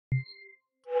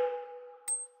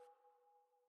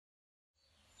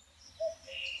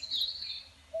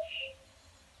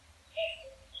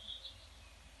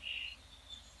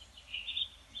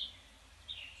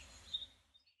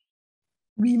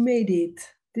We made it.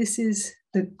 This is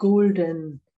the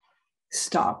golden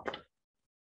stop,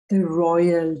 the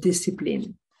royal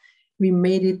discipline. We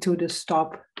made it to the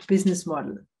stop business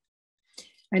model.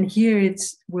 And here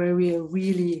it's where we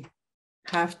really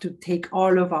have to take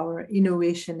all of our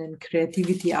innovation and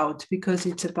creativity out, because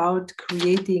it's about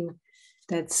creating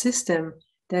that system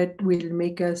that will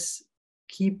make us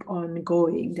keep on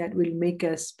going, that will make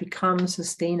us become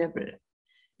sustainable.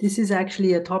 This is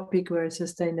actually a topic where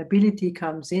sustainability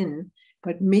comes in,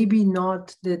 but maybe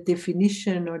not the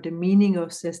definition or the meaning of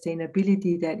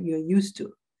sustainability that you're used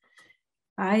to.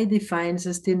 I define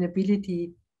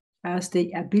sustainability as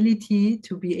the ability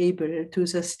to be able to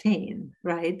sustain,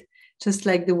 right? Just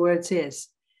like the word says,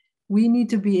 we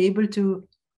need to be able to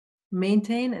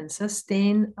maintain and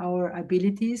sustain our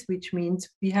abilities, which means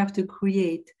we have to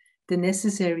create the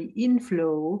necessary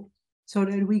inflow so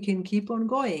that we can keep on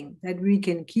going, that we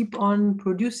can keep on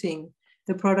producing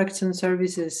the products and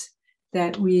services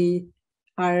that we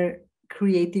are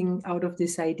creating out of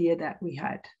this idea that we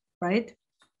had, right?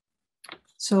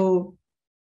 So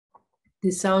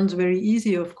this sounds very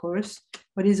easy, of course,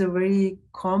 but is a very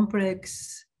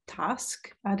complex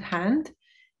task at hand.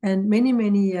 And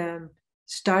many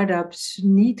startups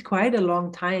need quite a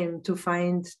long time to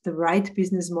find the right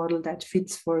business model that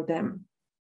fits for them.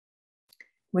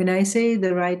 When I say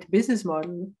the right business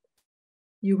model,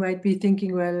 you might be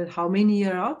thinking, well, how many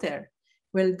are out there?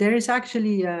 Well, there is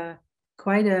actually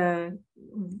quite a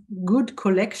good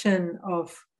collection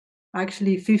of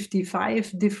actually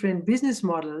 55 different business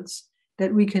models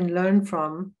that we can learn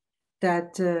from,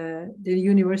 that the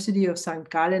University of St.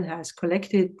 Gallen has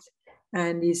collected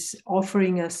and is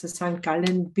offering us a St.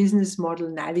 Gallen business model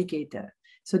navigator.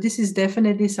 So this is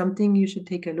definitely something you should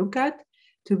take a look at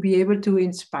to be able to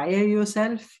inspire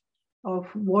yourself of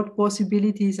what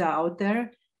possibilities are out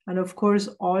there. And of course,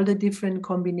 all the different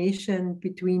combination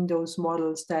between those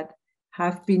models that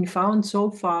have been found so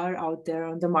far out there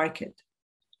on the market.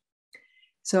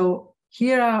 So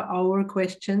here are our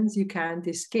questions you can't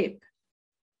escape.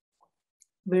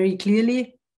 Very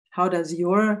clearly, how does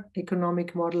your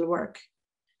economic model work?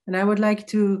 And I would like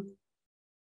to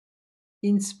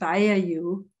inspire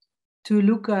you to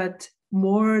look at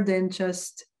more than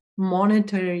just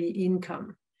monetary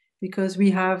income, because we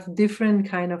have different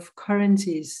kind of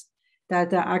currencies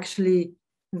that are actually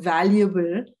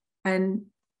valuable, and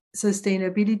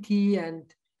sustainability and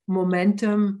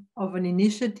momentum of an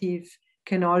initiative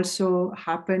can also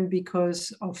happen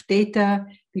because of data,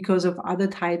 because of other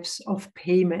types of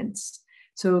payments.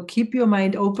 So keep your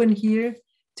mind open here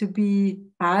to be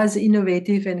as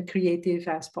innovative and creative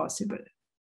as possible.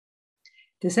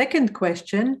 The second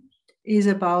question is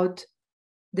about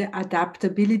the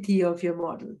adaptability of your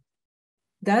model.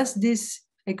 Does this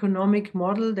economic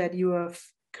model that you have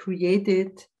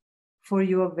created for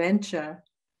your venture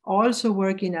also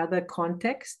work in other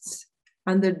contexts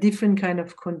under different kind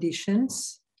of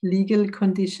conditions, legal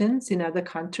conditions in other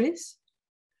countries?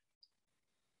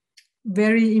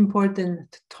 Very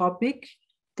important topic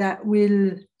that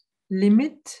will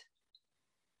limit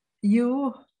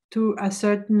you to a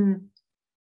certain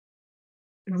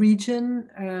region,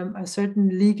 a certain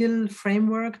legal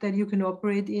framework that you can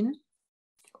operate in,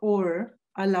 or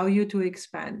allow you to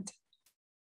expand.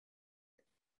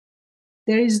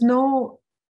 There is no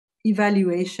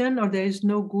evaluation, or there is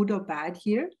no good or bad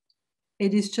here.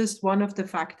 It is just one of the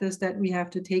factors that we have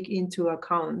to take into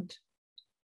account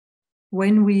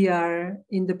when we are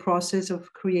in the process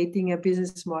of creating a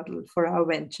business model for our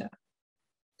venture.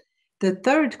 The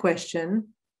third question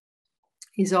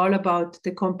is all about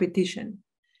the competition.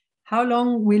 How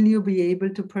long will you be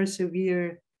able to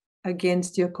persevere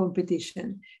against your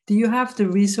competition? Do you have the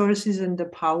resources and the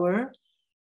power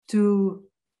to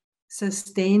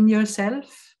sustain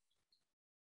yourself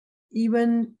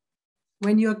even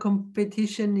when your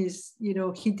competition is,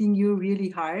 hitting you really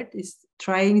hard, is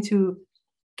trying to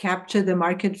capture the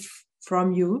market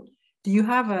from you? Do you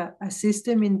have a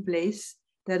system in place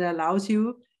that allows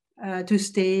you to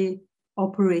stay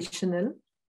operational?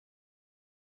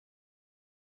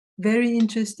 Very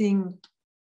interesting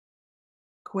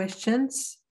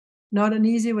questions. Not an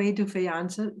easy way to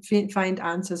find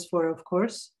answers for, of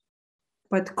course,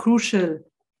 but crucial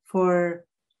for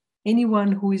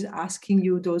anyone who is asking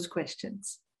you those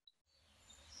questions.